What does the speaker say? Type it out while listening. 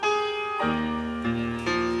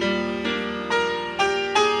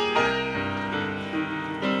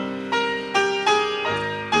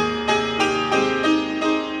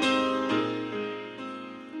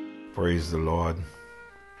Praise the Lord.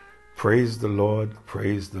 Praise the Lord.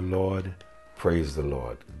 Praise the Lord. Praise the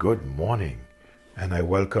Lord. Good morning. And I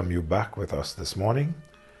welcome you back with us this morning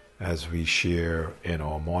as we share in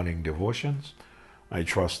our morning devotions. I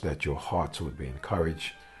trust that your hearts would be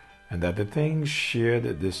encouraged and that the things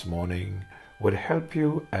shared this morning would help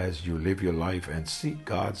you as you live your life and seek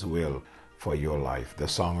God's will for your life. The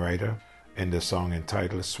songwriter in the song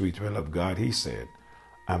entitled Sweet Will of God, he said,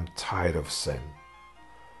 I'm tired of sin,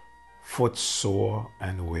 foot sore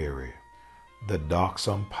and weary. The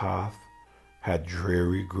darksome path had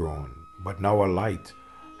dreary grown, but now a light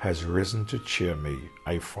has risen to cheer me.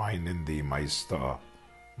 I find in thee my star,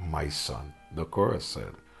 my sun. The chorus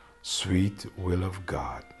said, Sweet will of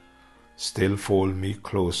God, still fold me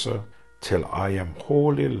closer till I am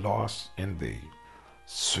wholly lost in thee.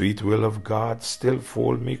 Sweet will of God, still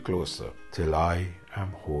fold me closer till I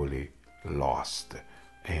am wholly lost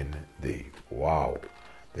in thee. Wow.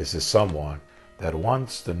 This is someone that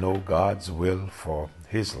wants to know God's will for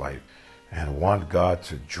his life and want God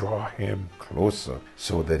to draw him closer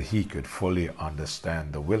so that he could fully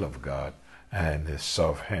understand the will of God and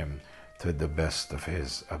serve him to the best of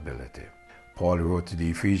his ability. Paul wrote to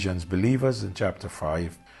the Ephesians believers in chapter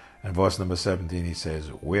 5 and verse number 17. He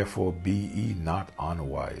says, Wherefore be ye not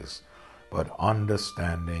unwise, but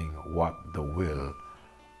understanding what the will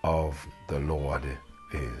of the Lord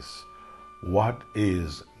is. What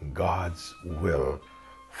is God's will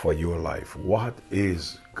for your life? What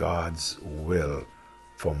is God's will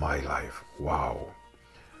for my life? Wow.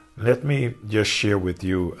 Let me just share with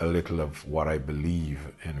you a little of what I believe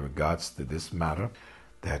in regards to this matter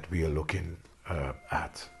that we are looking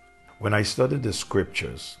at. When I study the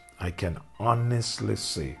scriptures, I can honestly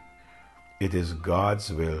say it is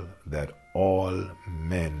God's will that all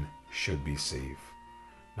men should be saved.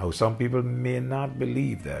 Now, some people may not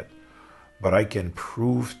believe that, but I can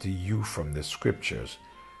prove to you from the scriptures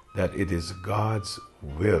that it is God's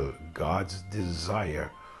will, God's desire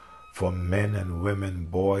for men and women,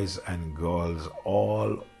 boys and girls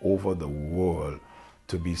all over the world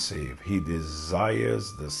to be saved. He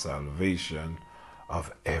desires the salvation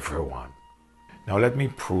of everyone. Now let me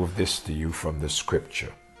prove this to you from the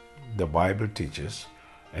scripture. The Bible teaches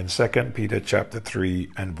in 2 Peter chapter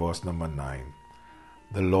 3 and verse number 9,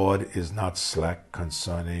 the Lord is not slack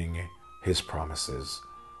concerning his promises,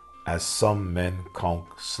 as some men count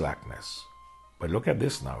slackness. But look at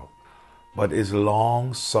this now. But is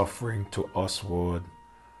long suffering to usward,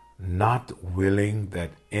 not willing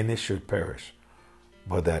that any should perish,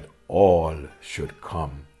 but that all should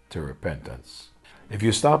come to repentance. If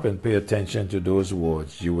you stop and pay attention to those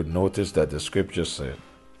words, you would notice that the scripture said,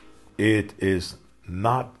 it is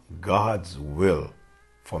not God's will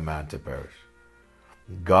for man to perish.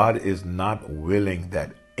 God is not willing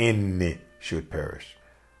that any should perish.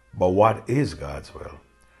 But what is God's will?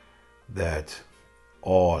 That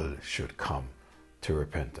all should come to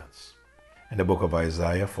repentance. In the book of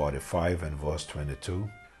Isaiah 45 and verse 22,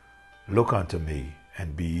 look unto me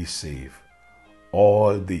and be ye saved,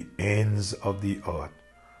 all the ends of the earth,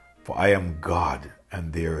 for I am God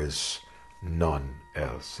and there is none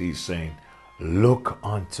else. He's saying, look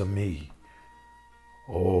unto me,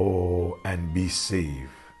 oh, and be saved,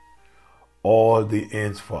 all the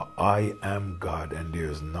ends, for I am God and there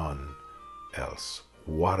is none else.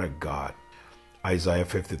 What a God. Isaiah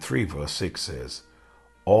 53 verse 6 says,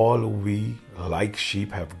 all we like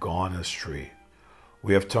sheep have gone astray.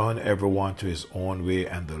 We have turned everyone to his own way,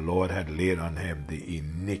 and the Lord had laid on him the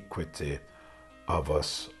iniquity of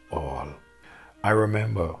us all. I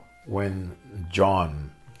remember when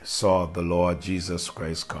John saw the Lord Jesus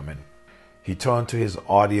Christ coming, he turned to his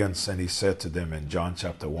audience and he said to them in John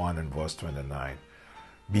chapter 1 and verse 29,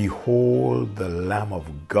 Behold the Lamb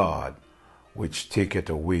of God, which taketh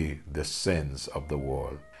away the sins of the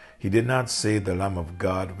world. He did not say the Lamb of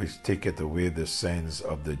God, which taketh away the sins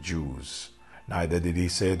of the Jews. Neither did he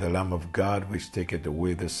say the Lamb of God, which taketh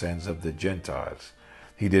away the sins of the Gentiles.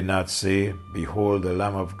 He did not say, Behold the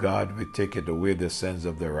Lamb of God, which taketh away the sins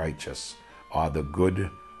of the righteous, or the good,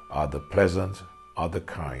 or the pleasant, or the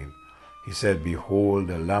kind. He said, Behold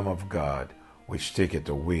the Lamb of God, which taketh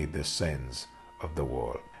away the sins of the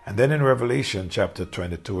world. And then in Revelation chapter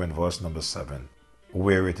 22 and verse number 7,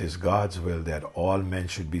 where it is God's will that all men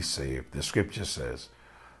should be saved, the scripture says,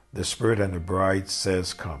 The Spirit and the bride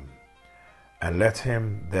says, Come. And let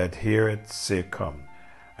him that heareth say, Come.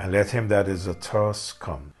 And let him that is athirst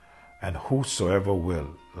come. And whosoever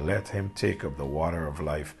will, let him take of the water of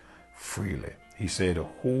life freely. He said,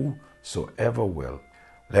 Whosoever will,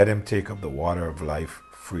 let him take of the water of life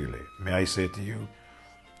freely. May I say to you,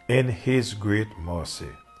 in his great mercy,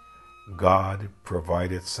 God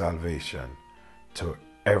provided salvation to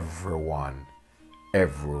everyone,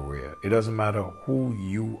 everywhere. It doesn't matter who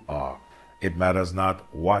you are. It matters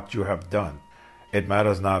not what you have done. It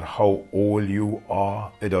matters not how old you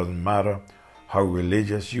are. It doesn't matter how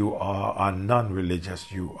religious you are or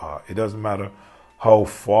non-religious you are. It doesn't matter how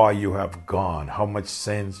far you have gone, how much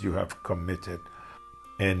sins you have committed.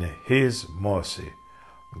 In His mercy,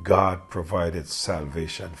 God provided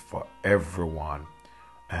salvation for everyone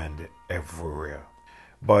and everywhere.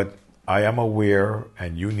 But I am aware,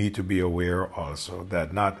 and you need to be aware also,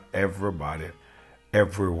 that not everybody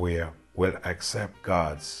everywhere will accept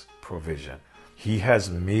God's provision. He has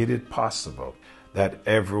made it possible that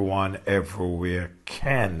everyone everywhere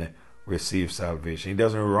can receive salvation. He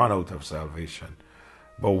doesn't run out of salvation.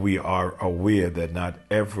 But we are aware that not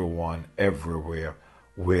everyone everywhere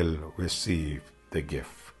will receive the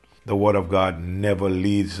gift. The Word of God never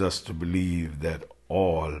leads us to believe that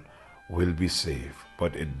all will be saved,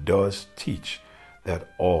 but it does teach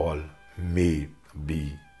that all may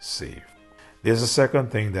be saved. There's a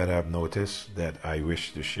second thing that I've noticed that I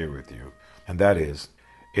wish to share with you, and that is,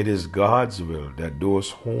 it is God's will that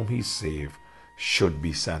those whom He saved should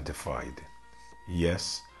be sanctified.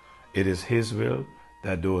 Yes, it is His will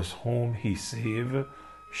that those whom He saved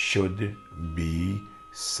should be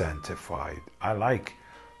sanctified. I like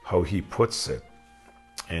how he puts it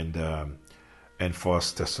in 1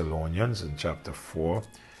 Thessalonians in chapter 4,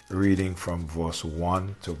 reading from verse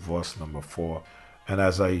 1 to verse number 4. And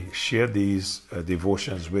as I share these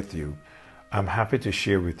devotions with you, I'm happy to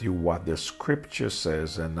share with you what the scripture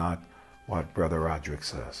says and not what Brother Roderick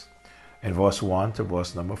says. In verse 1 to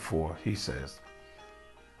verse number 4, he says,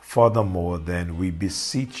 "Furthermore, then we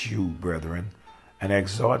beseech you, brethren, and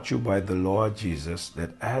exhort you by the Lord Jesus,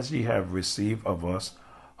 that as ye have received of us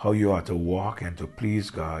how you are to walk and to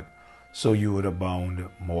please God, so you would abound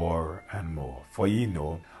more and more. For ye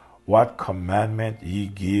know what commandment ye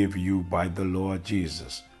gave you by the Lord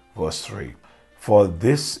Jesus." Verse 3, "For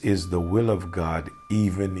this is the will of God,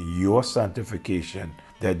 even your sanctification,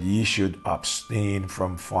 that ye should abstain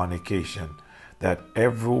from fornication, that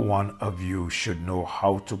every one of you should know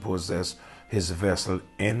how to possess his vessel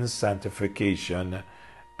in sanctification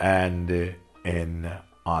and in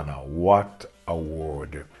honor." What a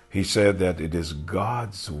word. He said that it is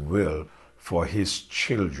God's will for His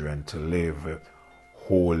children to live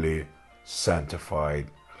holy, sanctified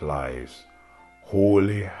lives.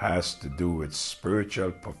 Holy has to do with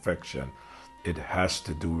spiritual perfection. It has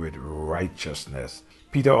to do with righteousness.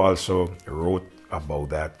 Peter also wrote about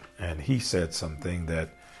that, and he said something that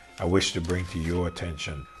I wish to bring to your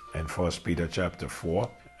attention in 1 Peter chapter 4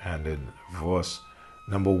 and in verse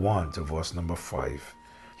number 1 to verse number 5.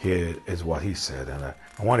 Here is what he said, and I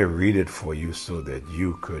want to read it for you so that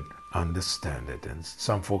you could understand it. And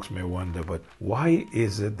some folks may wonder, but why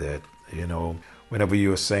is it that, whenever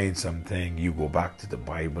you're saying something, you go back to the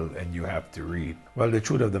Bible and you have to read? Well, the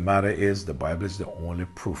truth of the matter is the Bible is the only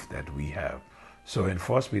proof that we have. So in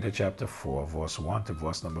 1 Peter chapter 4, verse 1 to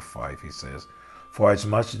verse number 5, he says, "For as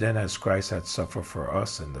much then as Christ had suffered for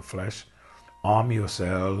us in the flesh, arm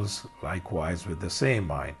yourselves likewise with the same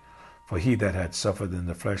mind. For he that had suffered in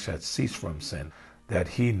the flesh had ceased from sin, that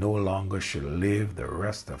he no longer should live the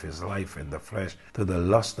rest of his life in the flesh to the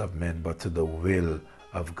lust of men, but to the will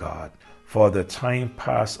of God. For the time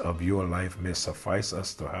past of your life may suffice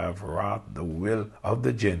us to have wrought the will of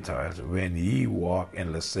the Gentiles, when ye walk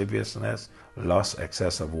in lasciviousness, lust,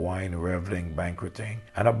 excess of wine, reveling, banqueting,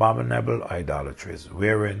 and abominable idolatries,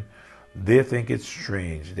 wherein they think it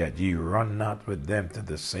strange that ye run not with them to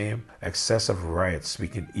the same excess of riot,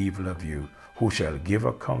 speaking evil of you, who shall give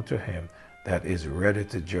account to him that is ready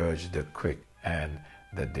to judge the quick and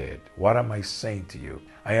the dead." What am I saying to you?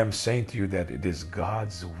 I am saying to you that it is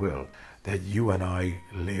God's will that you and I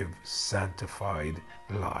live sanctified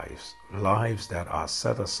lives, lives that are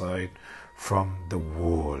set aside from the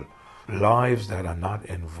world, lives that are not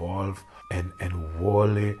involved in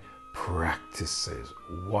worldly practices.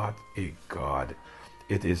 What a God.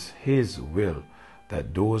 It is His will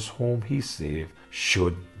that those whom He saved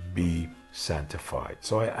should be sanctified.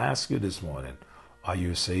 So I ask you this morning, are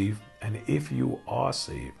you saved? And if you are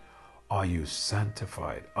saved, are you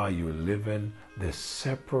sanctified? Are you living the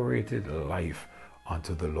separated life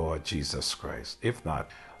unto the Lord Jesus Christ? If not,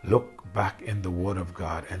 look back in the Word of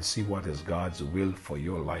God and see what is God's will for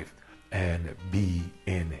your life and be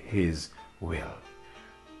in His will.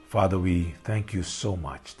 Father, we thank you so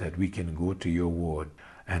much that we can go to your Word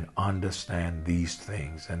and understand these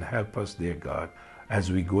things, and help us, dear God, as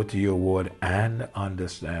we go to your word and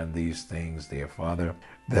understand these things, dear Father,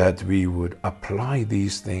 that we would apply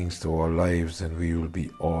these things to our lives and we will be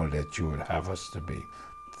all that you would have us to be.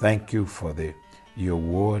 Thank you for your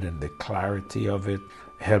word and the clarity of it.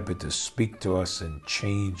 Help it to speak to us and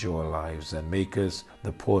change our lives and make us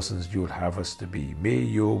the persons you would have us to be. May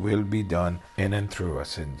your will be done in and through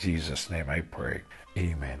us. In Jesus' name I pray.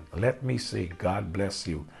 Amen. Let me say God bless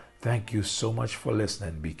you. Thank you so much for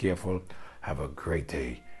listening. Be careful. Have a great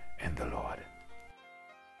day in the Lord.